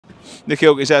Nicky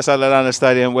Hawkins outside the London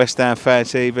Stadium, West Ham Fan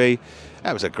TV.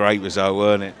 That was a great result,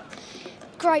 wasn't it?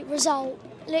 Great result.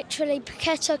 Literally,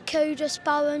 Pacqueta, Kudus,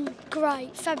 Bowen,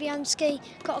 great. Fabianski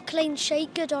got a clean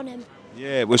sheet, good on him.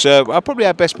 Yeah, it was probably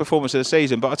our best performance of the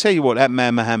season. But I tell you what, that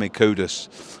man Mohamed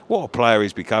Kudus, what a player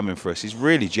he's becoming for us. He's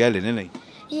really gelling, isn't he?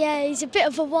 Yeah, he's a bit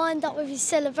of a wind-up with his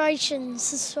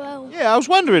celebrations as well. Yeah, I was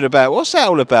wondering about, what's that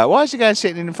all about? Why is he going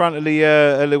sitting in front of the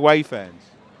away fans?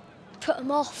 Put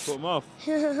them off. Put them off.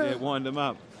 Yeah, wind them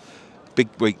up. Big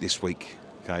week this week,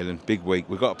 Kaylin. Big week.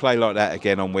 We've got to play like that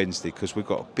again on Wednesday because we've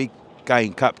got a big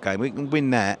cup game. We can win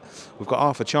that. We've got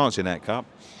half a chance in that cup.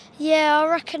 Yeah, I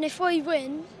reckon if we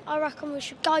win, I reckon we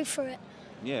should go for it.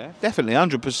 Yeah, definitely,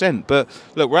 100%. But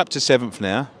look, we're up to 7th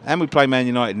now, and we play Man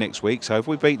United next week. So if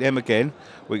we beat them again,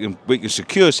 we can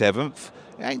secure 7th.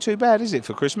 It ain't too bad, is it,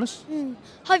 for Christmas?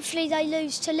 Hopefully they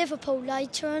lose to Liverpool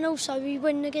later, and also we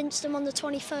win against them on the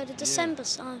 23rd of December.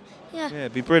 So yeah. Yeah,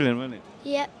 it'd be brilliant, wouldn't it?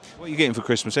 Yep. What are you getting for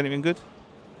Christmas? Anything good?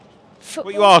 Football.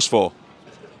 What you asked for?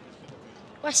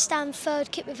 West Ham third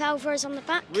kit with Alvarez on the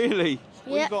back. Really?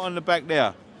 What you got on the back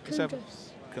there? Kudus.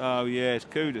 Oh, yeah, it's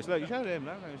Kudus. Look, you show them.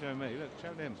 No, show me. Look,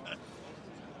 show them.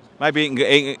 Maybe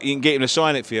you can get him to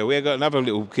sign it for you. We've got another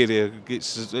little kid here.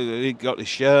 He got the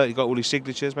shirt. He got all his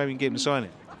signatures. Maybe you can get him to sign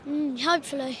it.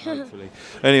 Hopefully. Hopefully.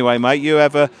 Anyway, mate, you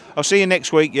have I'll see you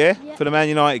next week, yeah? Yep. For the Man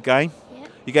United game.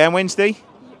 Yep. You going Wednesday?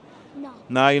 No.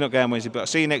 No, you're not going Wednesday. But I'll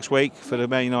see you next week for the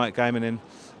Man United game, and then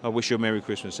I wish you a Merry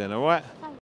Christmas then, all right?